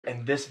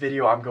In this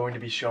video, I'm going to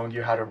be showing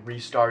you how to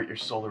restart your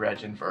SolarEdge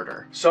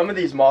inverter. Some of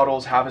these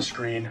models have a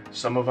screen,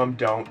 some of them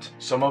don't.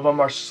 Some of them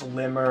are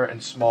slimmer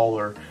and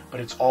smaller, but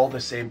it's all the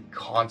same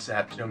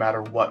concept no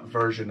matter what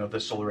version of the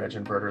SolarEdge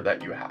inverter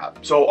that you have.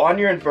 So on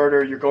your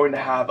inverter, you're going to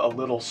have a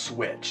little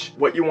switch.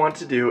 What you want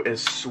to do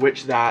is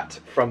switch that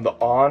from the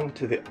on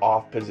to the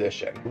off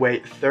position.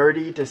 Wait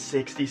 30 to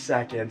 60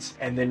 seconds,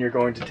 and then you're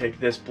going to take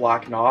this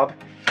black knob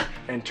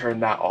and turn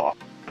that off.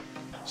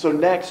 So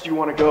next you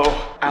want to go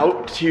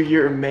out to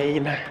your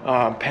main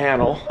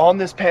panel. On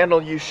this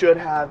panel you should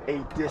have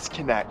a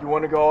disconnect. You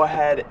want to go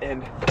ahead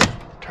and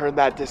turn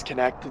that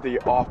disconnect to the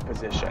off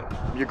position.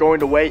 You're going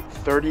to wait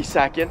 30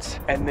 seconds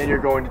and then you're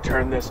going to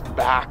turn this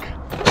back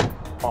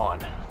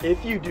on.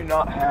 If you do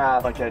not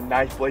have like a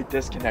knife blade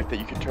disconnect that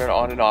you can turn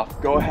on and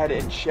off, go ahead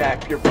and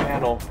check your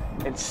panel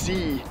and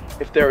see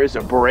if there is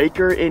a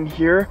breaker in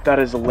here that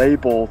is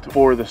labeled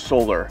for the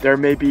solar. There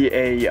may be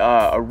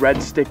a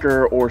red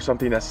sticker or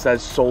something that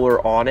says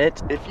solar on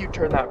it. If you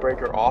turn that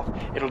breaker off,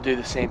 it'll do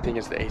the same thing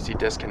as the AC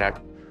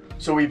disconnect.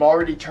 So we've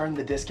already turned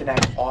the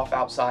disconnect off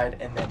outside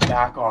and then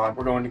back on.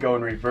 We're going to go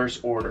in reverse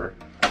order.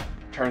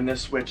 Turn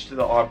this switch to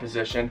the on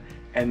position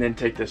and then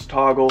take this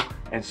toggle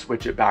and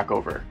switch it back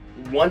over.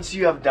 Once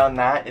you have done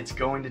that, it's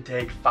going to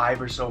take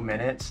 5 or so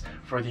minutes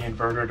for the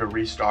inverter to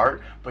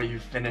restart, but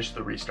you've finished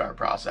the restart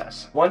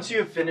process. Once you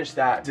have finished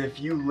that, if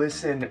you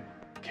listen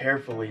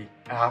carefully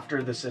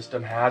after the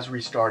system has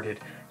restarted,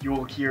 you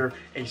will hear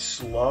a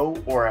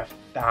slow or a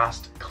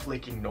fast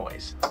clicking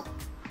noise.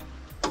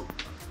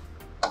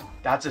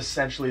 That's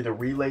essentially the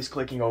relays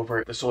clicking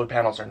over. The solar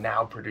panels are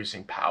now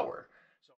producing power.